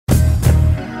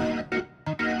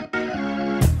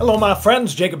Hello, my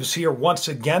friends. Jacob is here once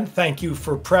again. Thank you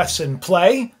for press and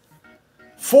play,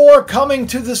 for coming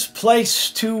to this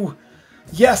place to,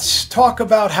 yes, talk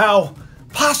about how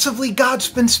possibly God's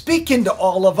been speaking to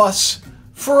all of us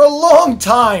for a long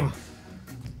time.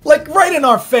 Like right in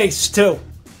our face, too.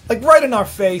 Like right in our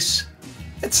face.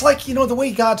 It's like, you know, the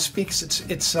way God speaks,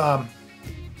 it's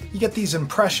you get these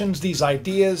impressions, these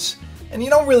ideas, and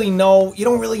you don't really know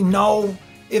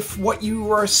if what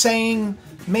you are saying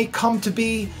may come to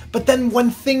be, but then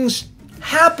when things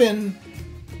happen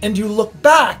and you look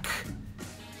back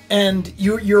and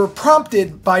you're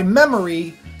prompted by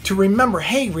memory to remember,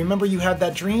 hey, remember you had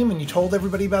that dream and you told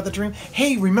everybody about the dream?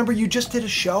 Hey, remember you just did a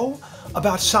show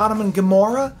about Sodom and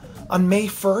Gomorrah on May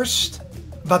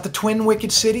 1st, about the twin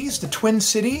wicked cities, the twin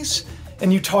cities,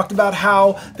 and you talked about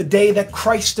how the day that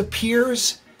Christ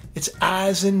appears, it's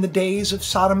as in the days of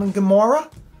Sodom and Gomorrah,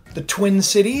 the twin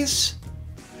cities.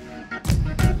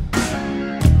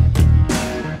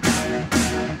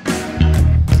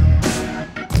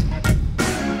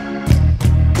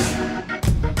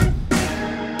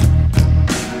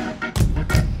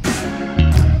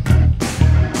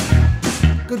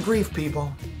 Good grief,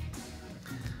 people.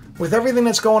 With everything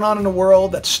that's going on in the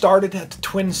world that started at the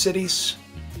Twin Cities,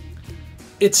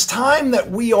 it's time that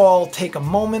we all take a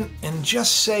moment and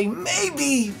just say,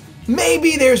 maybe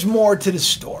there's more to the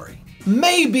story.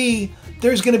 Maybe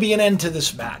there's going to be an end to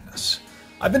this madness.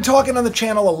 I've been talking on the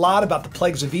channel a lot about the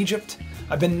plagues of Egypt.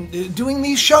 I've been doing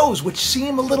these shows, which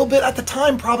seem a little bit, at the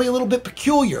time, probably a little bit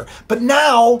peculiar. But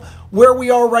now, where we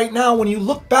are right now, when you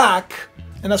look back,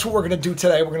 and that's what we're going to do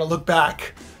today, we're going to look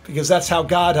back, because that's how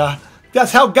God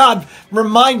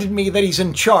reminded me that he's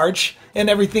in charge and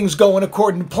everything's going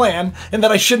according to plan and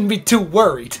that I shouldn't be too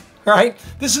worried, right?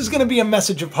 This is going to be a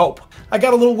message of hope. I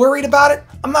got a little worried about it.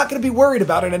 I'm not going to be worried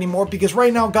about it anymore because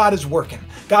right now God is working.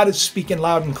 God is speaking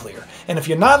loud and clear. And if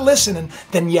you're not listening,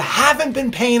 then you haven't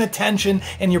been paying attention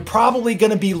and you're probably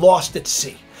going to be lost at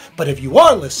sea. But if you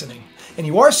are listening, and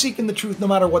you are seeking the truth no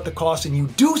matter what the cost, and you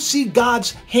do see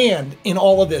God's hand in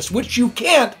all of this, which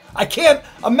I can't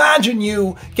imagine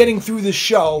you getting through this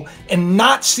show and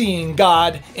not seeing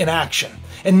God in action.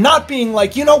 And not being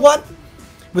like, you know what?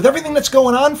 With everything that's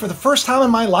going on, for the first time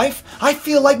in my life, I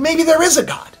feel like maybe there is a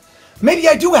God. Maybe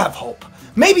I do have hope.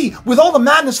 Maybe with all the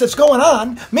madness that's going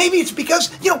on, maybe it's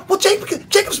because,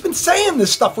 Jacob's been saying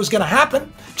this stuff was going to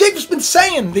happen. Jacob's been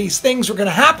saying these things were going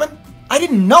to happen. I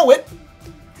didn't know it.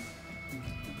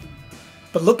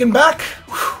 But looking back,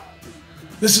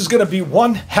 this is going to be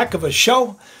one heck of a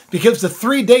show, because the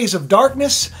 3 days of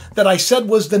darkness that I said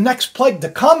was the next plague to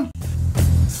come,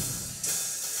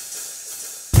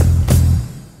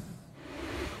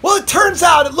 well, it turns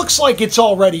out it looks like it's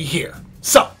already here.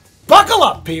 So, buckle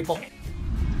up, people.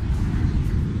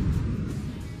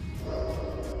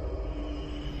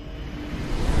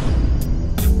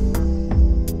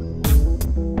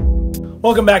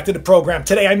 Welcome back to the program.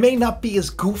 Today, I may not be as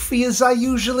goofy as I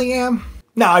usually am.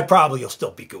 No, I probably will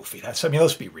still be goofy. Let's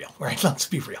be real, right? Let's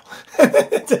be real.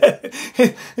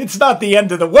 It's not the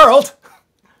end of the world,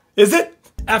 is it?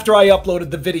 After I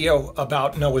uploaded the video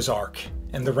about Noah's Ark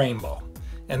and the rainbow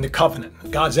and the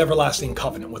covenant, God's everlasting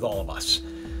covenant with all of us,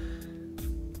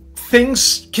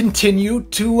 things continue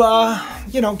to,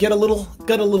 get a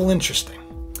little interesting.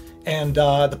 And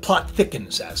the plot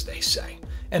thickens, as they say.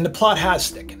 And the plot has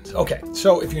thickened. Okay,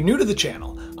 so if you're new to the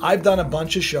channel, I've done a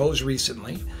bunch of shows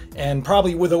recently, and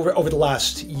probably over the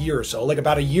last year or so, like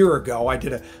about a year ago, I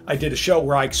did a show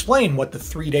where I explained what the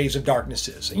 3 days of darkness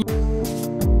is.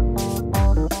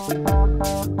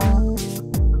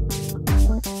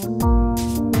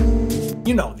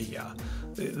 You know,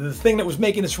 the thing that was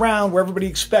making its round, where everybody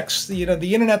expects the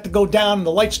internet to go down and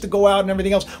the lights to go out and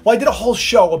everything else. Well, I did a whole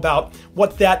show about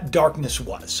what that darkness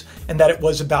was, and that it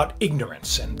was about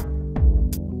ignorance. And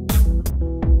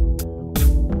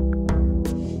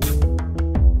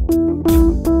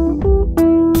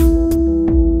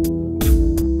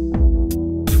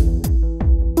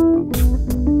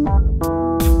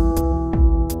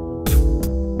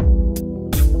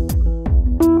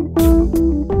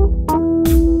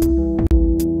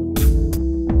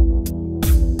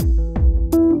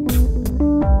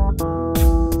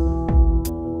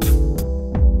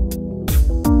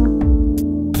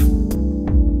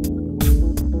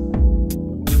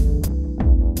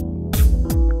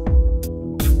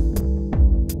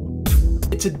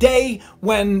it's a day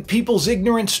when people's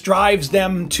ignorance drives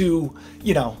them to,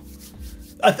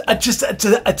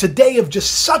 it's a day of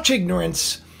just such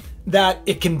ignorance that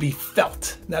it can be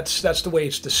felt. That's the way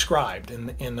it's described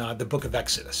in the book of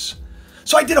Exodus.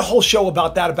 So I did a whole show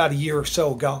about that about a year or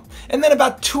so ago. And then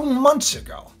about 2 months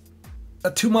ago,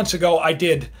 2 months ago, I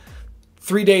did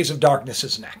 3 Days of Darkness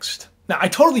is Next. Now, I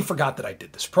totally forgot that I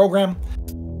did this program.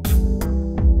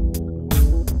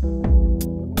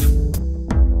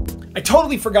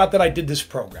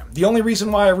 The only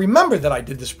reason why I remember that I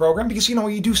did this program, because, you know,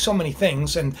 you do so many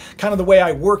things, and kind of the way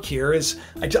I work here is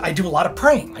I do a lot of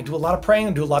praying. I do a lot of praying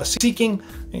and do a lot of seeking,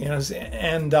 you know,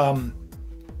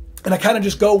 and I kind of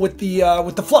just go with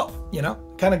the flow, you know,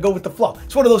 kind of go with the flow.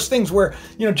 It's one of those things where,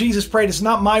 you know, Jesus prayed, "It's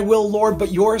not my will, Lord,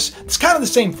 but yours." It's kind of the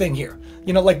same thing here.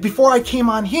 You know, like before I came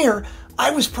on here, I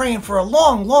was praying for a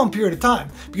long, long period of time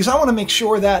because I want to make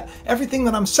sure that everything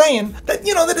that I'm saying, that,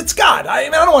 you know, that it's God. I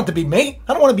mean, I don't want it to be me.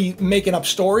 I don't want to be making up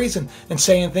stories and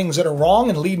saying things that are wrong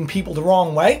and leading people the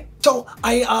wrong way. So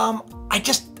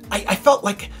I felt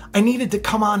like I needed to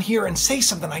come on here and say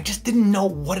something. I just didn't know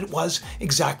what it was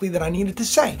exactly that I needed to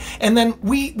say. And then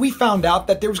we found out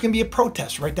that there was going to be a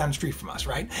protest right down the street from us,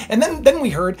 right? And then we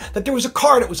heard that there was a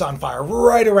car that was on fire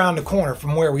right around the corner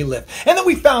from where we live. And then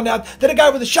we found out that a guy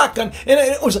with a shotgun, and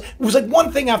it was like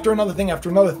one thing after another thing after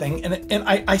another thing. And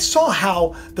I saw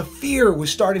how the fear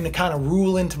was starting to kind of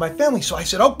rule into my family. So I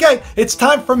said, okay, it's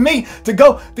time for me to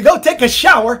go take a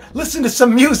shower, listen to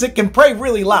some music, and pray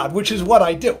really loud, which is what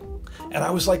I do. And I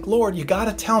was like, Lord, you got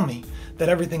to tell me that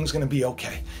everything's going to be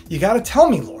okay. You got to tell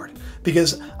me, Lord,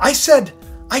 because I said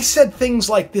things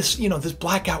like this, you know, this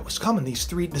blackout was coming, this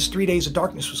 3 days of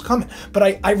darkness was coming.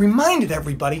 But I reminded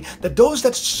everybody that those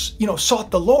that, you know,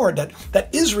 sought the Lord, that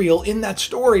Israel in that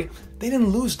story, they didn't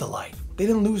lose the light. They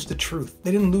didn't lose the truth.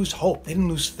 They didn't lose hope. They didn't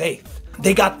lose faith.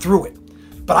 They got through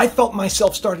it. But I felt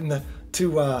myself starting I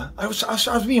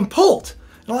was being pulled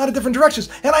in a lot of different directions.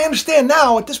 And I understand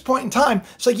now at this point in time,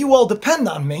 it's like you all depend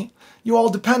on me. You all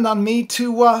depend on me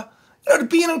to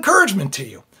be an encouragement to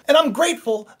you. And I'm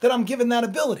grateful that I'm given that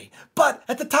ability. But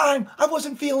at the time, I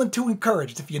wasn't feeling too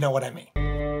encouraged, if you know what I mean.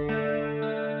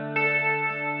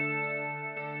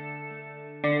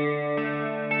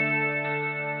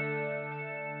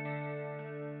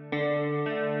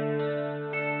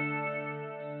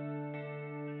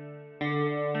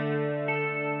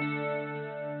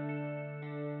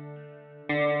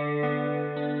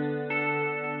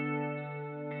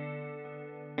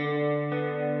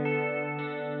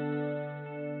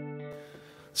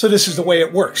 So this is the way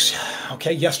it works.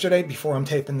 Okay, yesterday, before I'm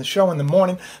taping the show in the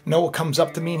morning, Noah comes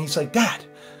up to me and he's like, Dad,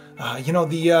 you know,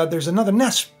 there's another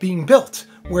nest being built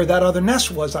where that other nest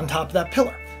was on top of that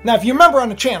pillar. Now, if you remember on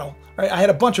the channel, right, I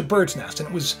had a bunch of birds' nests, and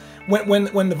it was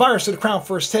when the virus of the crown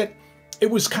first hit,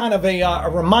 it was kind of a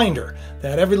reminder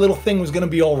that every little thing was going to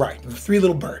be all right. There were 3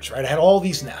 little birds, right? I had all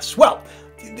these nests. Well,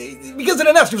 because of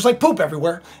the nest, there was like poop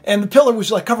everywhere, and the pillar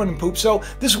was like covered in poop. So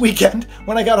this weekend,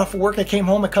 when I got off of work, I came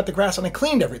home, I cut the grass, and I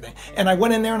cleaned everything. And I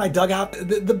went in there and I dug out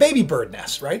the baby bird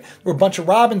nest, right? There were a bunch of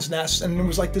robin's nests, and there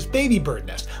was like this baby bird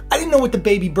nest. I didn't know what the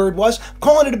baby bird was. I'm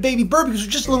calling it a baby bird because it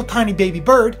was just a little tiny baby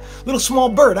bird, little small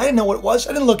bird. I didn't know what it was.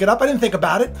 I didn't look it up. I didn't think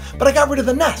about it. But I got rid of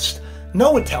the nest.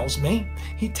 Noah tells me,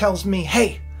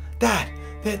 hey, Dad,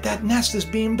 that nest is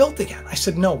being built again. I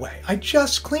said, no way. I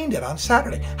just cleaned it on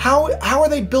Saturday. How are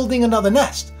they building another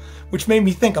nest? Which made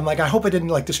me think, I'm like, I hope I didn't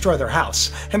like destroy their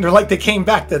house. And they're like, they came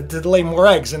back to lay more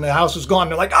eggs and the house was gone.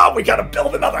 They're like, oh, we got to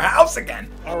build another house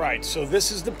again. All right, so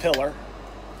this is the pillar.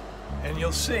 And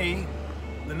you'll see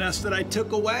the nest that I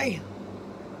took away.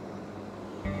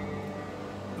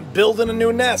 Building a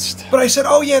new nest. But I said,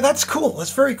 oh yeah, that's cool.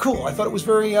 That's very cool. I thought it was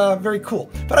very, very cool.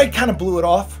 But I kind of blew it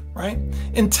off, right?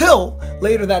 Until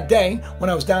later that day when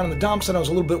I was down in the dumps and I was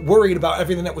a little bit worried about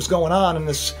everything that was going on and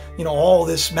this, you know, all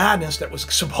this madness that was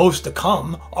supposed to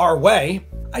come our way.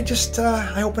 I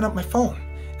opened up my phone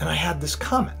and I had this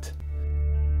comment.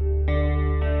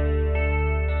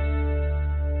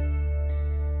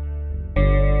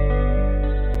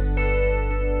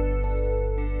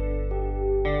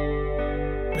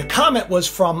 The comment was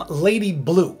from Lady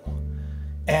Blue.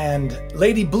 And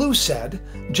Lady Blue said,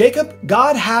 Jacob,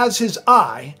 God has his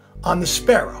eye on the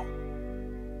sparrow.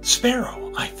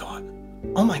 Sparrow, I thought.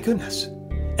 Oh my goodness.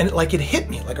 And it hit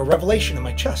me like a revelation in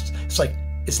my chest. It's like,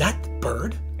 is that the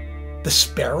bird? The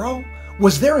sparrow?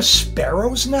 Was there a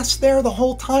sparrow's nest there the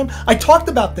whole time? I talked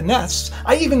about the nests.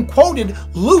 I even quoted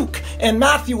Luke and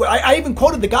Matthew. I even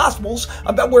quoted the Gospels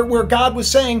about where God was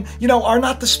saying, you know, are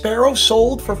not the sparrows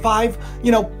sold for 5,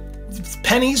 you know,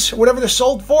 pennies or whatever they're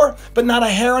sold for, but not a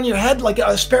hair on your head? Like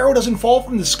a sparrow doesn't fall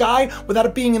from the sky without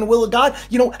it being in the will of God.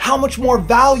 You know, how much more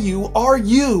value are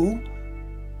you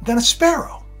than a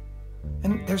sparrow?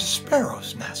 And there's a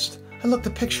sparrow's nest. I looked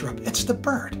the picture up. It's the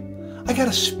bird. I got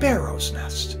a sparrow's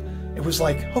nest. It was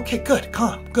like, okay, good,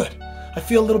 calm, good. I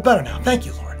feel a little better now. Thank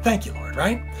you, Lord. Thank you, Lord. Lord,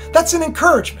 right? That's an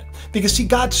encouragement because, see,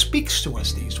 God speaks to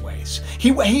us these ways.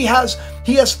 He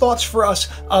has thoughts for us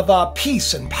of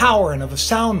peace and power and of a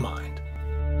sound mind.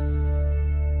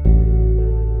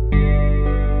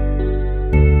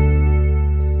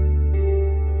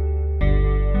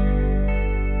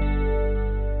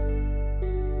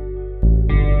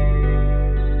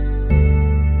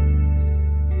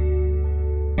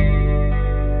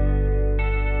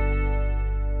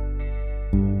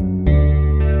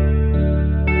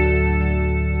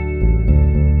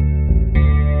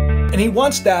 And he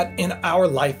wants that in our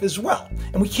life as well.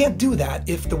 And we can't do that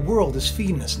if the world is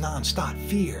feeding us nonstop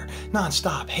fear,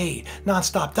 nonstop hate,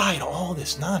 nonstop diet, all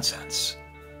this nonsense.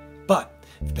 But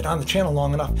if you've been on the channel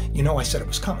long enough, you know I said it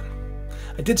was coming.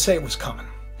 I did say it was coming.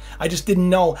 I just didn't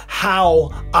know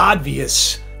how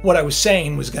obvious what I was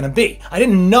saying was going to be. I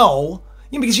didn't know,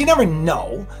 because you never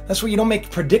know. That's why you don't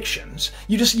make predictions.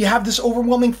 You have this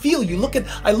overwhelming feel.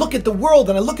 I look at the world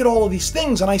and I look at all of these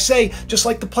things and I say, just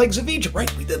like the plagues of Egypt, right?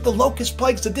 We did the locust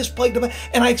plagues, the this plague,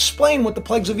 and I explain what the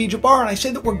plagues of Egypt are, and I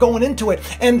say that we're going into it.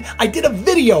 And I did a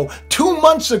video 2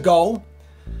 months ago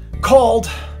called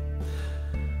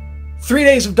 3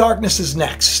 Days of Darkness is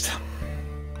Next.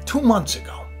 2 months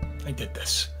ago I did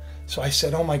this. So I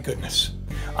said, oh my goodness.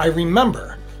 I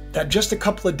remember that just a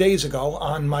couple of days ago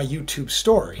on my YouTube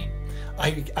story,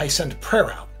 I sent a prayer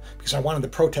out because I wanted the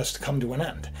protest to come to an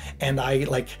end. And I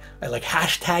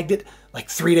hashtagged it like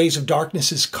 3 Days of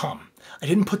Darkness is come. I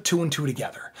didn't put two and two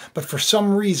together. But for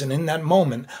some reason in that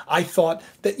moment, I thought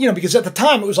that, because at the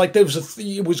time it was like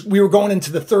we were going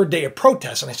into the third day of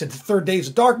protest. And I said, the 3 days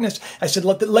of darkness, I said,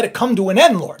 let it come to an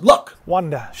end, Lord. Look.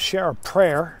 Wanted to share a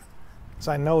prayer, because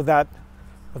I know that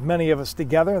with many of us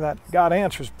together, that God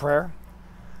answers prayer.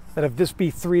 That if this be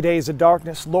 3 days of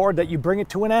darkness, Lord, that you bring it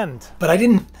to an end. But I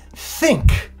didn't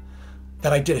think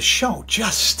that I did a show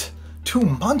just 2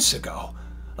 months ago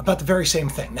about the very same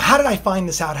thing. Now, how did I find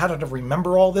this out? How did I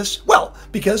remember all this? Well,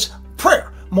 because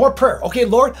prayer, more prayer. Okay,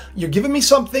 Lord, you're giving me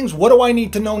some things. What do I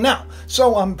need to know now?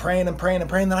 So I'm praying and praying and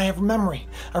praying. Then I have memory.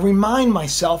 I remind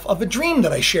myself of a dream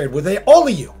that I shared with all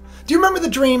of you. Do you remember the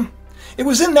dream? It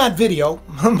was in that video,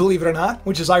 believe it or not,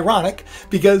 which is ironic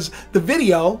because the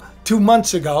video 2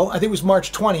 months ago, I think it was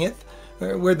March 20th,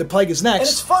 where the plague is next. And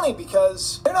it's funny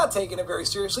because they're not taking it very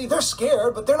seriously. They're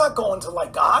scared, but they're not going to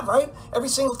like God, right? Every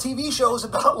single TV show is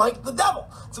about like the devil.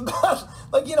 It's about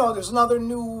like, there's another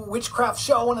new witchcraft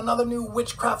show and another new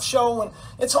witchcraft show. And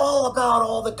it's all about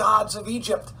all the gods of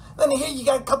Egypt. Then here you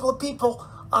got a couple of people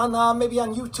on maybe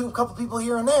on YouTube, a couple people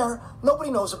here and there,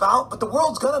 nobody knows about, but the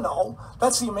world's gonna know.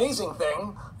 That's the amazing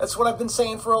thing. That's what I've been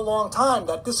saying for a long time,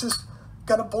 that this is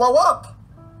gonna blow up.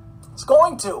 It's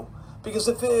going to. Because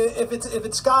if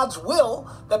it's God's will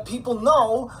that people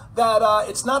know that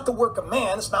it's not the work of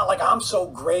man, it's not like I'm so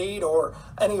great or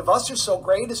any of us are so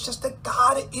great, it's just that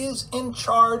God is in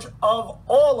charge of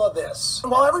all of this.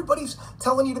 And while everybody's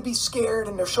telling you to be scared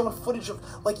and they're showing footage of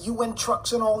like UN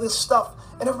trucks and all this stuff,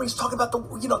 and everybody's talking about the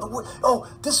word,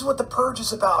 oh, this is what The Purge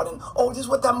is about, and oh, this is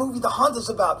what that movie The Hunt is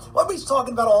about. Well, everybody's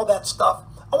talking about all that stuff.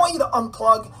 I want you to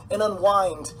unplug and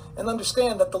unwind and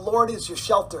understand that the Lord is your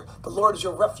shelter. The Lord is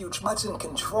your refuge. God's in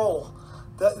control.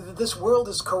 This world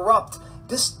is corrupt.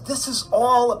 This is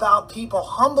all about people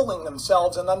humbling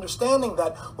themselves and understanding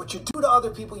that what you do to other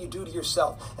people, you do to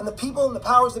yourself. And the people and the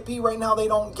powers that be right now, they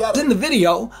don't get it. In the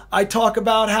video, I talk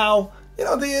about how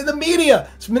the media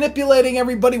is manipulating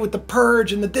everybody with the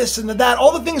purge and the this and the that,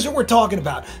 all the things that we're talking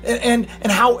about, and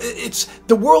how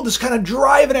the world is kind of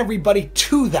driving everybody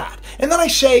to that. And then I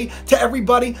say to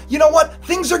everybody, you know what?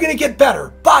 Things are going to get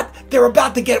better, but they're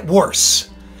about to get worse.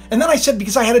 And then I said,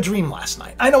 because I had a dream last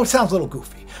night. I know it sounds a little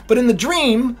goofy, but in the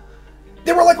dream,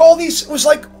 there were like all these, it was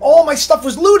like all my stuff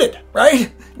was looted,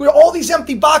 right? We were all these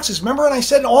empty boxes, remember? And I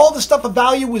said all the stuff of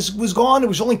value was gone. It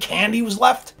was only candy was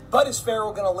left. But is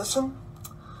Pharaoh going to listen?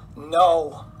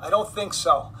 No, I don't think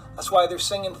so. That's why they're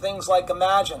singing things like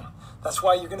Imagine. That's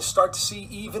why you're going to start to see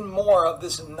even more of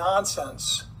this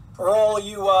nonsense. For all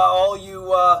you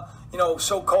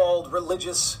so-called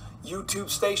religious YouTube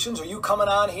stations, are you coming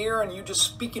on here and you just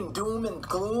speaking doom and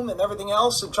gloom and everything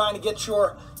else and trying to get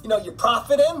your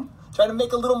profit in? Trying to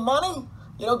make a little money?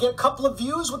 Get a couple of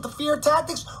views with the fear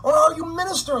tactics? Or are you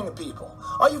ministering to people?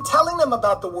 Are you telling them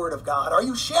about the Word of God? Are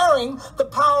you sharing the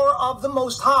power of the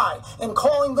Most High and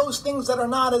calling those things that are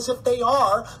not as if they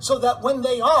are, so that when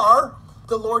they are,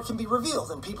 the Lord can be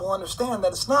revealed and people understand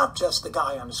that it's not just the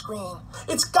guy on the screen.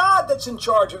 It's God that's in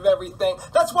charge of everything.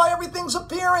 That's why everything's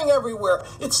appearing everywhere.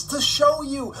 It's to show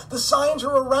you. The signs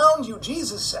are around you,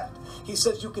 Jesus said. He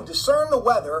says you can discern the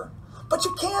weather, But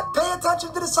you can't pay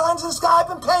attention to the signs in the sky. I've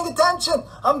been paying attention.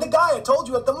 I'm the guy I told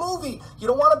you at the movie. You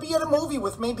don't want to be at a movie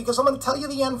with me because I'm going to tell you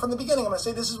the end from the beginning. I'm going to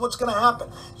say this is what's going to happen.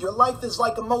 Your life is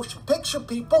like a motion picture,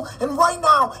 people. And right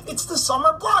now, it's the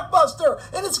summer blockbuster.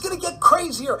 And it's going to get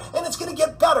crazier. And it's going to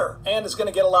get better. And it's going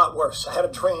to get a lot worse. I had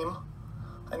a dream.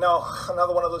 I know,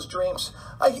 another one of those dreams.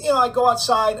 I go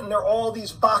outside and there are all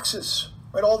these boxes,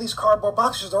 right? All these cardboard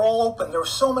boxes. They're all open. There were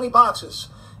so many boxes.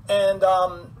 And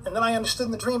then I understood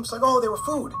in the dream, it's like, oh, they were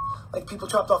food. Like people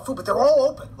dropped off food, but they're all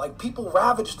open. Like people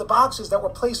ravaged the boxes that were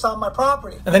placed on my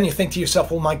property. And then you think to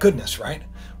yourself, well, my goodness, right?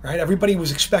 Everybody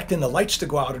was expecting the lights to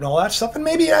go out and all that stuff, and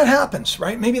maybe that happens,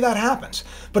 right? Maybe that happens.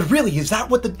 But really, is that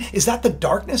the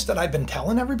darkness that I've been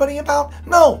telling everybody about?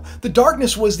 No, the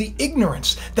darkness was the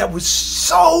ignorance that was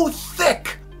so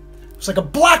thick. It was like a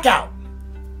blackout.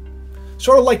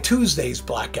 Sort of like Tuesday's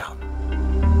blackout.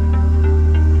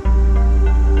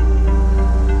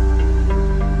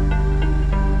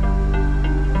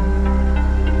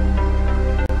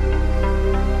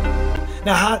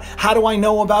 Now, how do I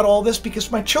know about all this? Because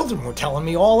my children were telling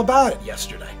me all about it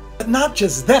yesterday. But not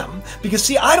just them, because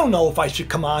see, I don't know if I should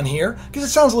come on here, because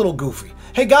it sounds a little goofy.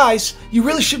 Hey guys, you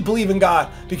really should believe in God,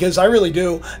 because I really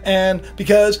do, and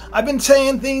because I've been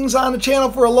saying things on the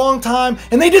channel for a long time,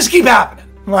 and they just keep happening,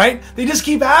 right? They just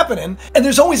keep happening, and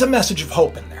there's always a message of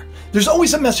hope in there. There's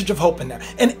always a message of hope in there.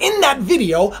 And in that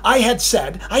video, I had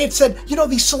said, you know,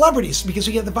 these celebrities, because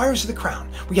we had the virus of the crown,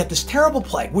 we got this terrible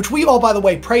plague, which we all, by the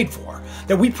way, prayed for,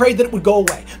 that we prayed that it would go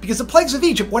away. Because the plagues of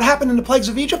Egypt, what happened in the plagues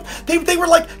of Egypt? They were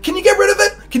like, can you get rid of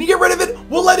it? Can you get rid of it?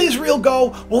 We'll let Israel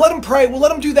go. We'll let them pray. We'll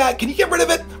let them do that. Can you get rid of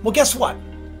it? Well, guess what?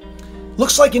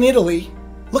 Looks like in Italy,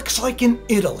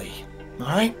 all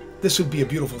right? This would be a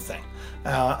beautiful thing.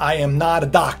 I am not a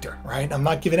doctor, right? I'm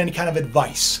not giving any kind of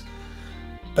advice.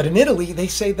 But in Italy, they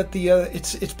say that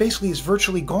it's basically is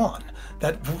virtually gone.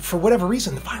 That for whatever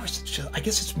reason, the virus, I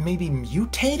guess it's maybe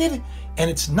mutated, and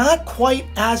it's not quite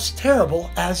as terrible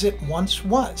as it once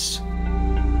was.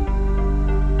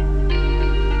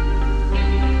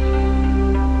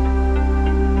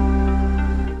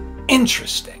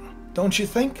 Interesting, don't you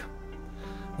think?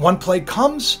 One plague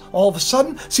comes, all of a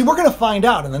sudden. See, we're going to find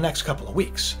out in the next couple of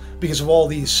weeks because of all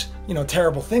these,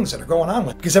 terrible things that are going on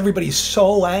because everybody's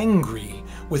so angry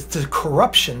with the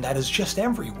corruption that is just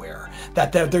everywhere,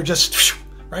 that they're just,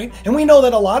 right? And we know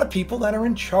that a lot of people that are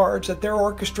in charge, that they're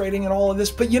orchestrating and all of this,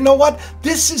 but you know what?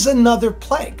 This is another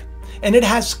plague, and it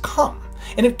has come,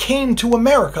 and it came to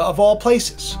America of all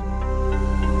places.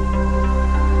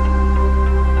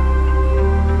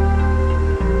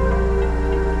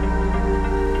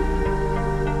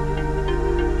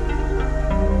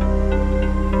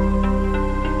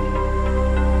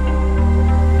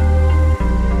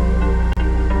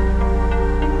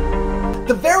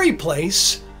 The very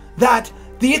place that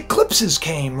the eclipses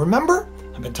came, remember?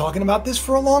 I've been talking about this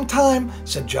for a long time.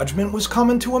 Said judgment was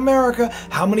coming to America.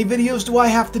 How many videos do I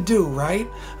have to do, right?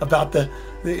 About the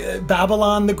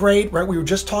Babylon the Great, right? We were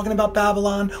just talking about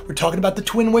Babylon. We're talking about the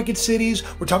twin wicked cities.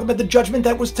 We're talking about the judgment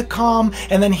that was to come.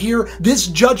 And then here, this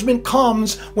judgment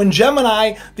comes when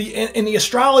Gemini, in the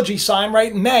astrology sign,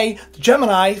 right, in May,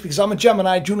 Gemini, because I'm a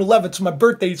Gemini, June 11th, so my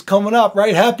birthday's coming up,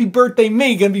 right? Happy birthday,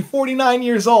 me, gonna be 49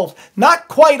 years old. Not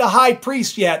quite a high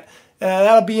priest yet.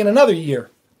 That'll be in another year.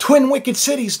 Twin wicked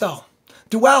cities, though.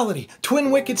 Duality,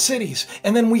 twin wicked cities.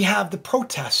 And then we have the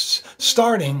protests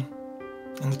starting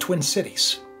in the Twin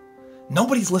Cities.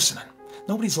 Nobody's listening.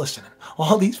 Nobody's listening.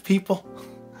 All these people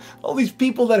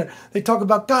that they talk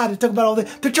about God, they talk about all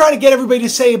that. They're trying to get everybody to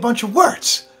say a bunch of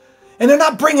words. And they're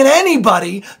not bringing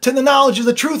anybody to the knowledge of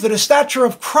the truth, of the stature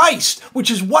of Christ, which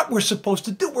is what we're supposed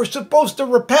to do. We're supposed to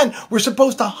repent. We're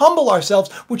supposed to humble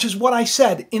ourselves, which is what I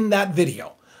said in that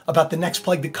video about the next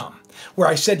plague to come, where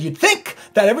I said you'd think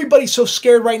that everybody's so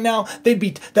scared right now,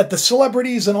 that the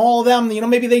celebrities and all of them,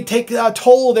 maybe they take a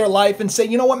toll of their life and say,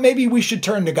 you know what, maybe we should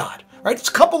turn to God, right?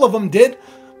 A couple of them did,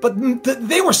 but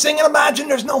they were singing, imagine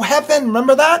there's no heaven,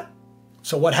 remember that?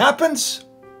 So what happens?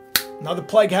 Another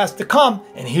plague has to come,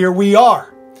 and here we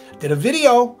are. Did a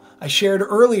video I shared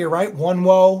earlier, right? One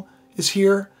woe is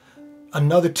here,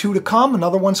 another two to come,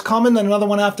 another one's coming, then another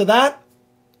one after that.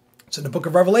 It's in the book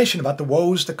of Revelation about the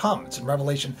woes to come. It's in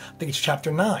Revelation, I think it's chapter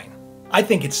 9. I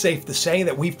think it's safe to say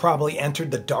that we've probably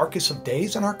entered the darkest of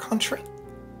days in our country.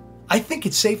 I think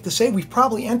it's safe to say we've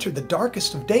probably entered the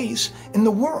darkest of days in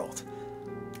the world.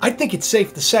 I think it's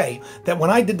safe to say that when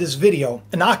I did this video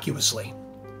innocuously,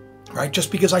 right,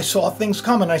 just because I saw things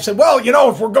coming, I said, well,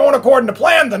 if we're going according to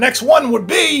plan, the next one would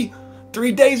be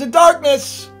 3 days of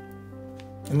darkness.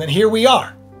 And then here we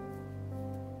are.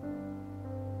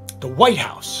 The White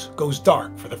House goes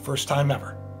dark for the first time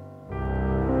ever.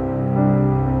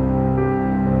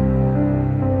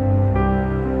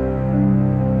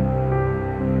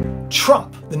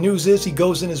 news is he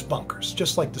goes in his bunkers,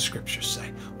 just like the scriptures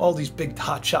say. All these big,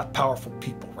 hotshot, powerful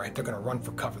people, right? They're going to run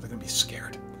for cover. They're going to be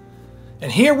scared.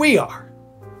 And here we are,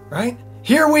 right?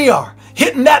 Here we are,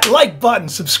 hitting that like button,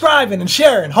 subscribing and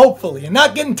sharing, hopefully, and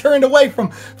not getting turned away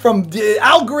from the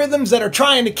algorithms that are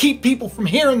trying to keep people from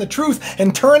hearing the truth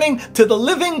and turning to the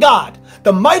living God,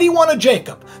 the mighty one of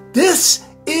Jacob. This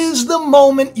is the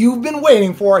moment you've been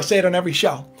waiting for. I say it on every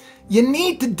show. You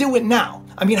need to do it now.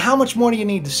 I mean, how much more do you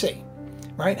need to see,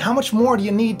 right? How much more do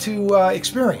you need to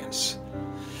experience?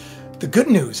 The good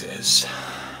news is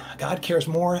God cares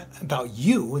more about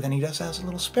you than he does as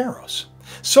little sparrows.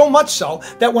 So much so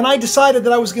that when I decided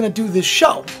that I was going to do this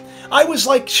show, I was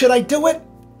like, should I do it?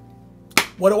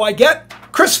 What do I get?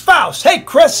 Chris Faust. Hey,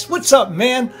 Chris, what's up,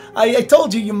 man? I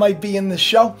told you might be in this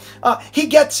show. I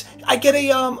get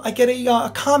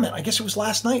a comment. I guess it was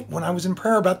last night when I was in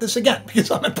prayer about this again, because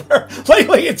I'm in prayer.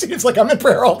 Lately, it's like I'm in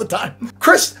prayer all the time.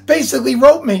 Chris basically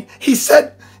wrote me. He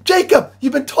said, Jacob,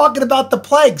 you've been talking about the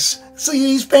plagues. So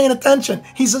he's paying attention.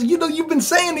 He says, you know, you've been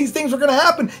saying these things were going to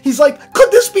happen. He's like,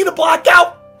 could this be the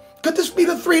blackout? Could this be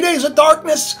the 3 days of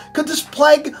darkness? Could this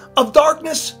plague of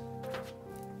darkness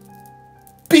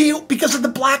be because of the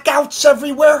blackouts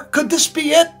everywhere? Could this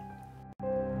be it?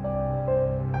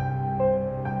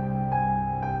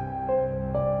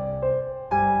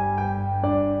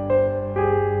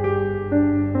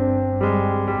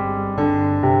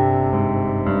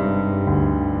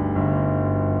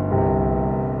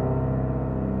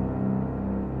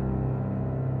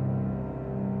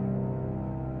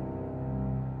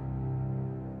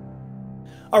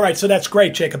 All right, so that's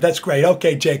great, Jacob. That's great.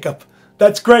 Okay, Jacob.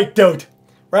 That's great, dude.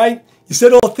 Right? You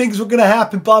said all things were going to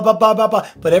happen, blah, blah, blah, blah, blah.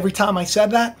 But every time I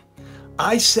said that,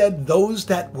 I said those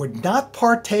that would not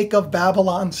partake of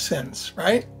Babylon's sins,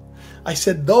 right? I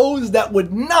said those that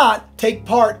would not take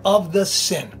part of the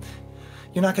sin.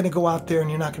 You're not going to go out there and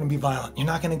you're not going to be violent. You're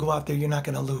not going to go out there, you're not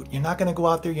going to loot. You're not going to go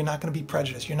out there, you're not going to be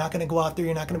prejudiced. You're not going to go out there,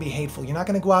 you're not going to be hateful. You're not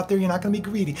going to go out there, you're not going to be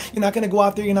greedy. You're not going to go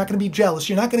out there, you're not going to be jealous.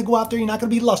 You're not going to go out there, you're not going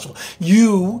to be lustful.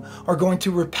 You are going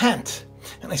to repent.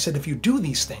 And I said, if you do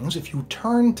these things, if you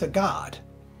turn to God,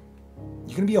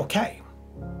 you're going to be okay.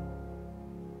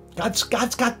 God's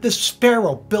got this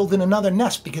sparrow building another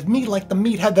nest because me, like the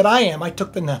meathead that I am, I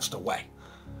took the nest away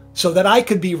so that I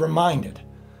could be reminded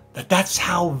that that's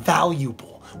how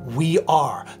valuable we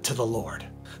are to the Lord.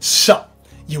 So,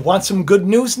 you want some good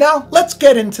news now? Let's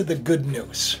get into the good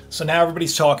news. So now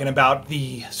everybody's talking about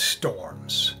the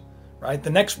storms, right? The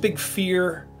next big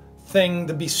fear thing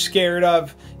to be scared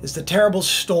of is the terrible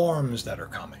storms that are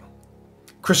coming.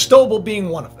 Cristobal being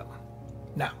one of them.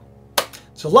 Now,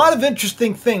 there's a lot of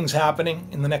interesting things happening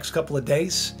in the next couple of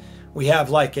days. We have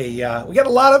we got a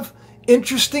lot of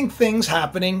interesting things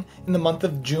happening in the month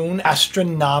of June,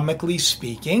 astronomically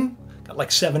speaking. Got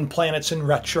like 7 planets in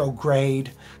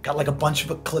retrograde. Got like a bunch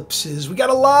of eclipses. We got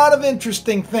a lot of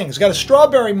interesting things. Got a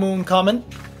strawberry moon coming.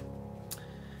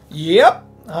 Yep,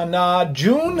 on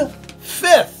June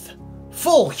 5th.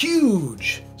 Full,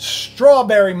 huge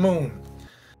strawberry moon.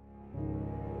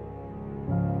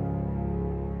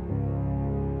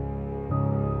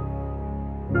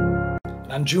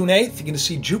 On June 8th, you're going to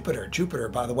see Jupiter. Jupiter,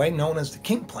 by the way, known as the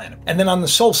king planet. And then on the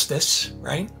solstice,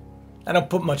 right? I don't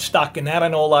put much stock in that. I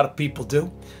know a lot of people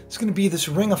do. It's going to be this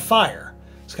ring of fire.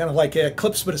 It's kind of like an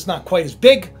eclipse, but it's not quite as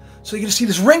big. So you're going to see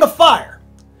this ring of fire.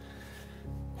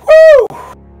 Woo!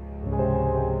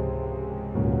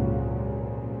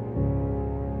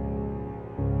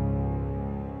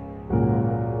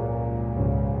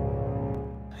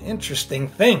 Interesting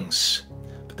things.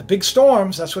 But the big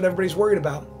storms, that's what everybody's worried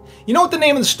about. You know what the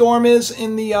name of the storm is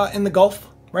in the Gulf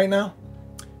right now?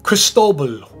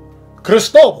 Cristobal.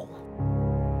 Cristobal.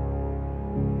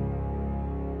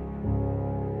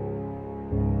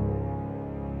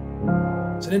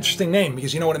 It's an interesting name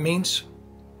because you know what it means?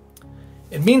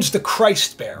 It means the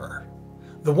Christ bearer,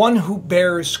 the one who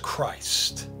bears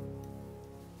Christ.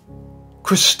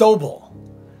 Cristobal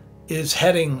is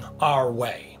heading our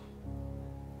way,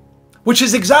 which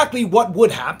is exactly what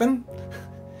would happen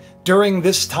during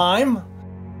this time.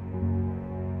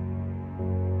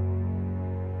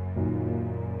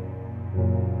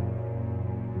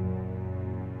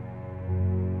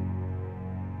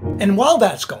 And while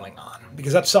that's going on,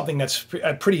 because that's something that's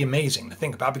pretty amazing to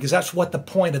think about, because that's what the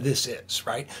point of this is,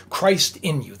 right? Christ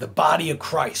in you, the body of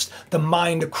Christ, the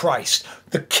mind of Christ,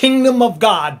 the kingdom of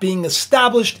God being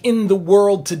established in the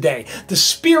world today, the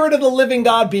Spirit of the living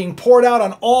God being poured out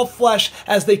on all flesh,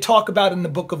 as they talk about in the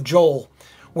book of Joel,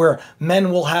 where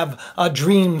men will have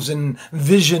dreams and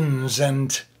visions,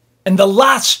 and the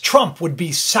last trump would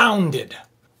be sounded.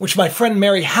 which my friend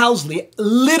Mary Housley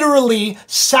literally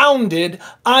sounded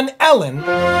on Ellen.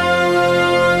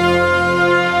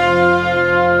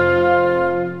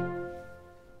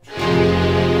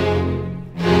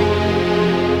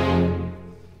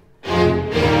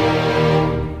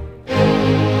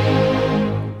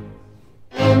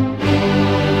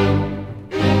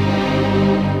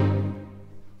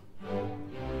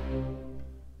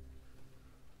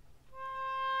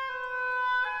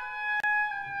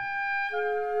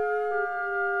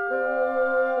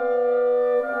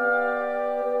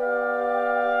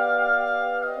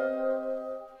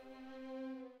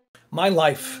 My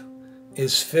life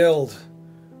is filled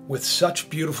with such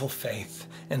beautiful faith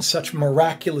and such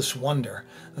miraculous wonder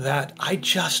that I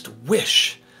just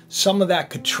wish some of that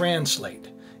could translate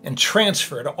and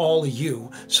transfer to all of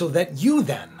you, so that you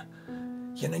then,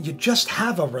 you just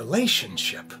have a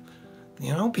relationship,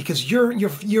 because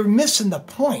you're missing the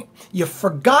point. You've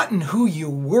forgotten who you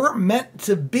were meant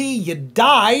to be. You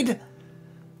died.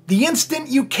 The instant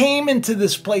you came into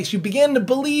this place, you began to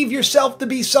believe yourself to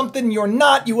be something you're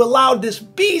not. You allowed this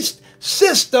beast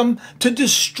system to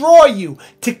destroy you,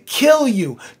 to kill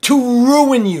you, to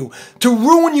ruin you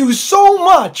so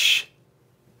much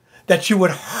that you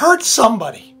would hurt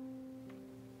somebody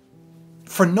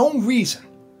for no reason.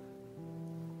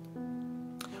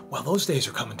 Well, those days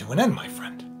are coming to an end, my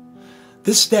friend.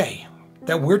 This day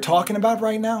that we're talking about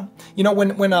right now,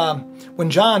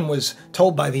 when John was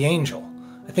told by the angel,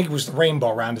 I think it was the rainbow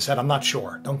around his head, I'm not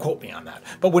sure, don't quote me on that.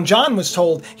 But when John was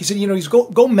told, he said, he's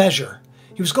go measure.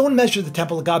 He was going to measure the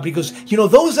temple of God, but he goes,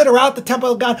 those that are out the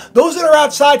temple of God, those that are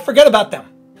outside, forget about them.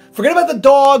 Forget about the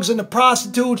dogs and the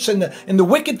prostitutes and the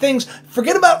wicked things.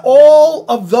 Forget about all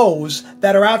of those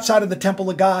that are outside of the temple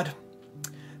of God,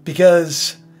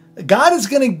 because God is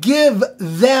going to give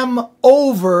them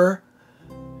over.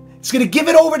 He's going to give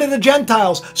it over to the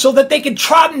Gentiles so that they can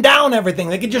trodden down everything.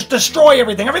 They can just destroy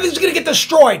everything. Everything's going to get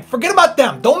destroyed. Forget about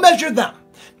them. Don't measure them.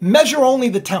 Measure only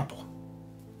the temple.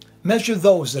 Measure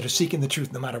those that are seeking the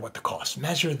truth no matter what the cost.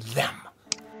 Measure them.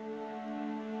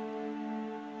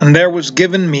 And there was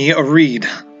given me a reed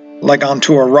like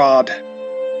unto a rod.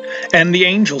 And the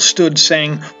angel stood,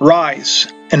 saying,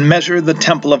 Rise, and measure the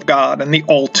temple of God, and the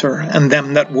altar, and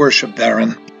them that worship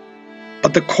therein.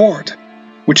 But the court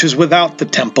which is without the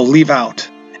temple leave out,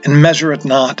 and measure it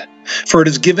not. For it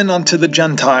is given unto the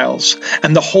Gentiles,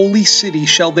 and the holy city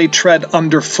shall they tread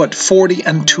under foot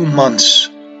 42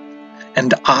 months.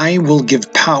 And I will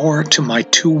give power to my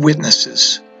 2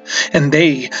 witnesses, and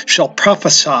they shall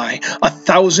prophesy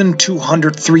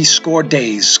 1,260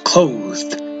 days,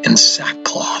 clothed in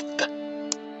sackcloth.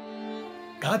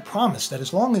 God promised that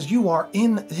as long as you are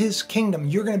in his kingdom,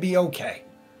 you're going to be okay.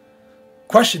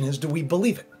 Question is, do we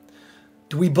believe it?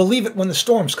 Do we believe it when the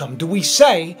storms come? Do we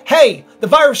say, hey, the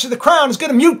virus of the crown is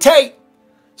going to mutate.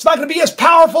 It's not going to be as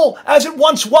powerful as it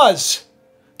once was.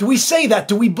 Do we say that?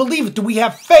 Do we believe it? Do we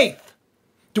have faith?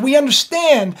 Do we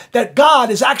understand that God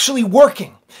is actually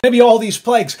working? Maybe all these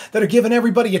plagues that are giving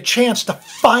everybody a chance to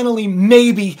finally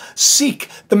maybe seek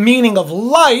the meaning of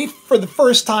life for the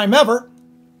first time ever.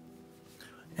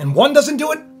 And one doesn't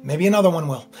do it, maybe another one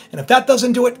will. And if that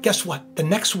doesn't do it, guess what? The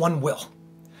next one will.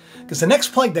 Because the next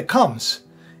plague that comes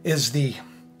is the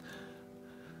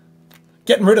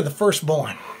getting rid of the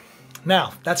firstborn.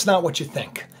 Now, that's not what you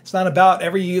think. It's not about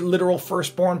every literal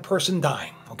firstborn person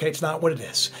dying. Okay, it's not what it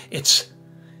is. It's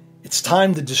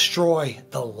time to destroy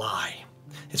the lie.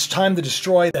 It's time to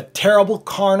destroy that terrible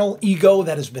carnal ego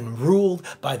that has been ruled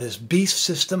by this beast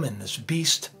system and this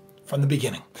beast from the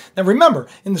beginning. Now remember,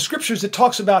 in the scriptures it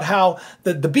talks about how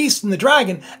the beast and the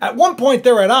dragon, at one point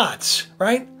they're at odds,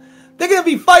 right? They're going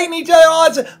to be fighting each other at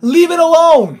odds. Leave it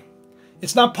alone.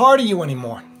 It's not part of you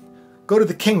anymore. Go to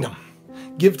the kingdom.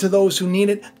 Give to those who need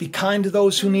it. Be kind to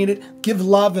those who need it. Give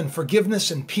love and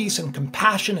forgiveness and peace and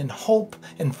compassion and hope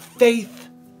and faith.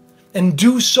 And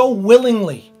do so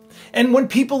willingly. And when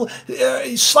people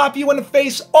slap you in the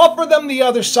face, offer them the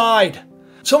other side.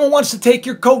 Someone wants to take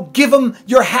your coat, give them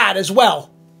your hat as well.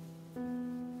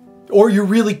 Or your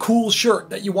really cool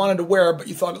shirt that you wanted to wear, but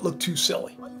you thought it looked too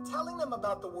silly. Are you telling them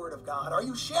about the Word of God? Are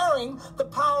you sharing the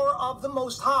power of the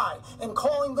Most High and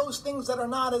calling those things that are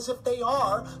not as if they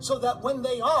are, so that when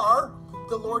they are,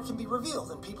 the Lord can be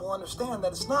revealed and people understand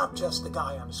that it's not just the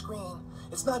guy on the screen.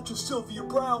 It's not just Sylvia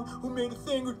Brown who made a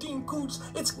thing or Dean Koontz.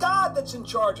 It's God that's in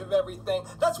charge of everything.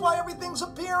 That's why everything's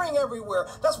appearing everywhere.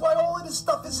 That's why all of this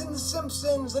stuff is in The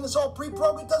Simpsons and it's all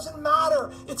pre-programmed. It doesn't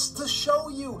matter. It's to show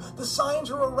you. The signs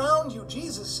are around you,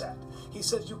 Jesus said. He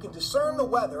says you can discern the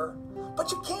weather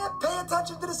But you can't pay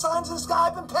attention to the signs in the sky.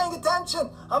 I've been paying attention.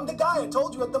 I'm the guy I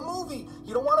told you at the movie.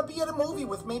 You don't want to be at a movie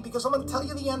with me because I'm going to tell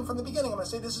you the end from the beginning. I'm going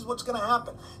to say this is what's going to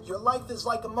happen. Your life is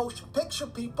like a motion picture,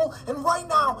 people. And right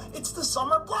now, it's the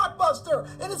summer blockbuster.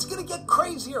 And it's going to get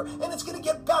crazier. And it's going to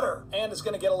get better. And it's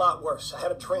going to get a lot worse. I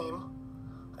had a dream.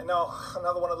 I know,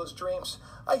 another one of those dreams.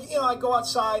 I go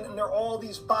outside and there are all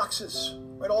these boxes,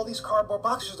 right? All these cardboard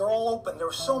boxes, they're all open. There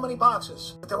were so many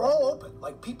boxes, but they're all open.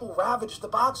 Like people ravaged the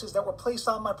boxes that were placed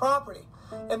on my property.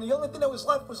 And the only thing that was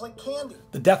left was like candy.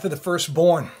 The death of the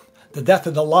firstborn, the death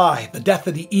of the lie, the death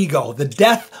of the ego, the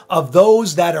death of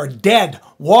those that are dead,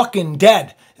 walking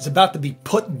dead, is about to be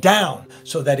put down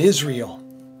so that Israel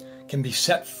can be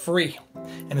set free.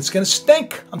 And it's going to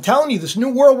stink. I'm telling you, this new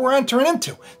world we're entering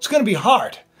into, it's going to be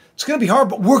hard. It's going to be hard,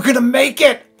 but we're going to make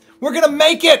it. We're going to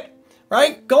make it,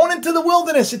 right? Going into the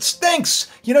wilderness, it stinks.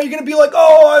 You know, you're going to be like,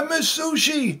 oh, I miss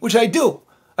sushi, which I do.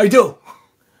 I do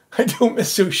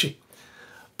miss sushi.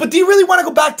 But do you really want to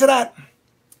go back to that?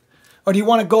 Or do you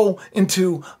want to go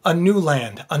into a new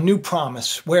land, a new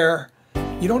promise where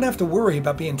you don't have to worry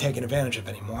about being taken advantage of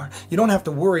anymore? You don't have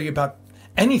to worry about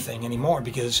anything anymore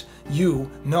because you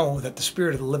know that the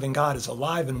Spirit of the living God is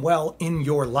alive and well in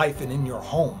your life and in your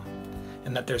home.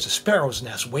 And that there's a sparrow's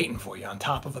nest waiting for you on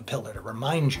top of a pillar to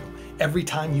remind you every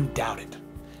time you doubt it.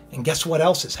 And guess what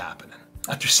else is happening?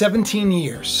 After 17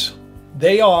 years,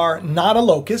 they are not a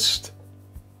locust,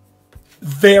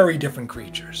 very different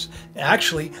creatures.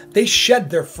 Actually, they shed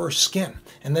their first skin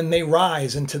and then they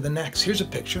rise into the next. Here's a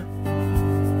picture.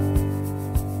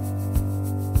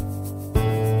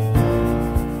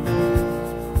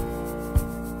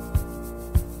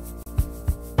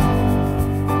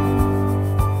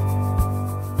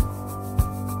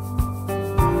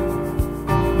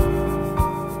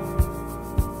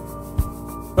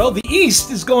 Well, the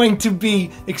East is going to be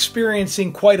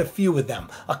experiencing quite a few of them.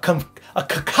 A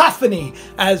cacophony,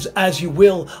 as you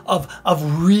will,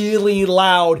 of really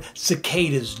loud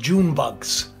cicadas, June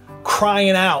bugs,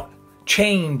 crying out,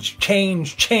 change,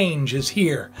 change, change is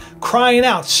here. Crying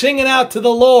out, singing out to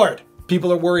the Lord.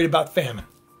 People are worried about famine.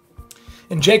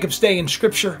 In Jacob's day in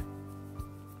Scripture,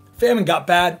 famine got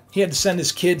bad. He had to send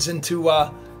his kids into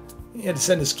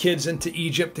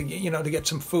Egypt to get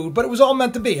some food, but it was all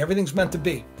meant to be. Everything's meant to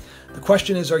be. The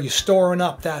question is, are you storing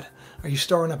up that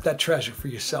treasure for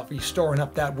yourself? Are you storing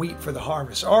up that wheat for the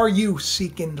harvest? Are you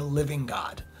seeking the living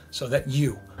God so that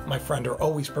you, my friend, are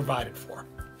always provided for?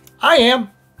 I am.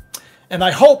 And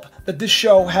I hope that this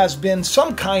show has been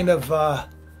some kind of, I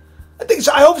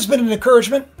hope it's been an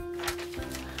encouragement.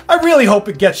 I really hope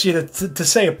it gets you to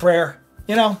say a prayer,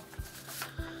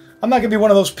 I'm not going to be one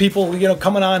of those people,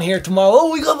 coming on here tomorrow.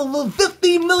 Oh, we got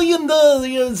 50 million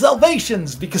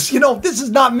salvations because, this is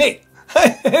not me.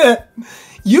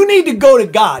 You need to go to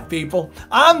God, people.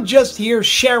 I'm just here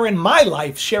sharing my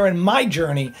life, sharing my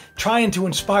journey, trying to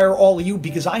inspire all of you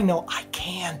because I know I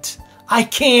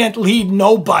can't lead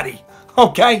nobody.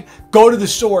 Okay? Go to the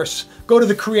source. Go to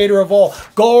the creator of all.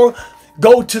 Go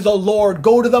to the Lord.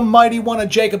 Go to the mighty one of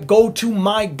Jacob. Go to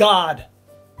my God.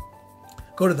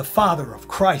 Go to the Father of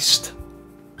Christ.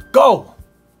 Go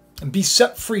and be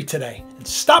set free today. And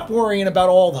stop worrying about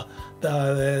all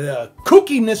the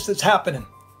kookiness that's happening.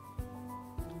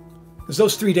 Because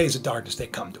those 3 days of darkness, they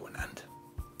come to an end.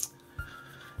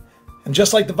 And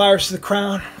just like the virus of the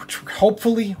crown, which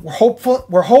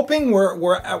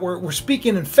we're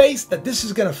speaking in faith that this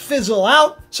is going to fizzle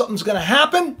out. Something's going to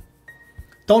happen.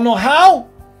 Don't know how.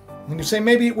 And you say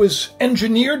maybe it was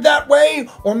engineered that way,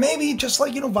 or maybe just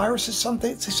like, viruses,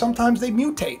 sometimes they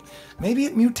mutate. Maybe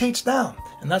it mutates down.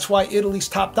 And that's why Italy's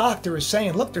top doctor is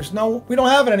saying, look, we don't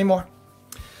have it anymore.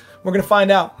 We're going to find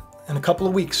out in a couple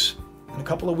of weeks.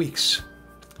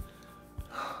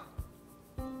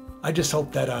 I just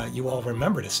hope that you all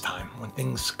remember this time when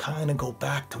things kind of go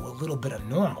back to a little bit of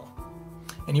normal.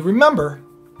 And you remember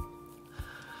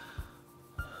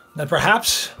that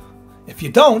perhaps if you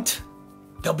don't,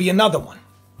 there'll be another one.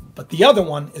 But the other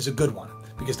one is a good one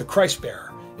because the Christ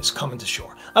bearer is coming to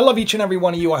shore. I love each and every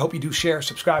one of you. I hope you do share,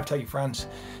 subscribe, tell your friends.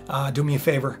 Do me a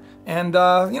favor and,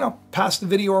 pass the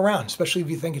video around, especially if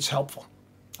you think it's helpful.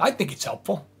 I think it's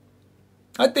helpful.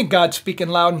 I think God's speaking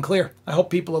loud and clear. I hope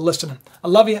people are listening. I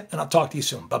love you, and I'll talk to you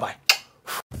soon. Bye-bye.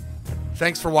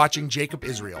 Thanks for watching Jacob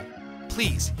Israel.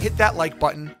 Please hit that like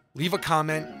button, leave a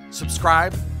comment,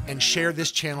 subscribe, and share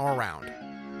this channel around.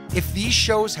 If these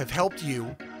shows have helped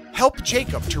you, help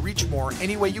Jacob to reach more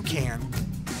any way you can,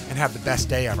 and have the best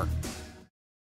day ever.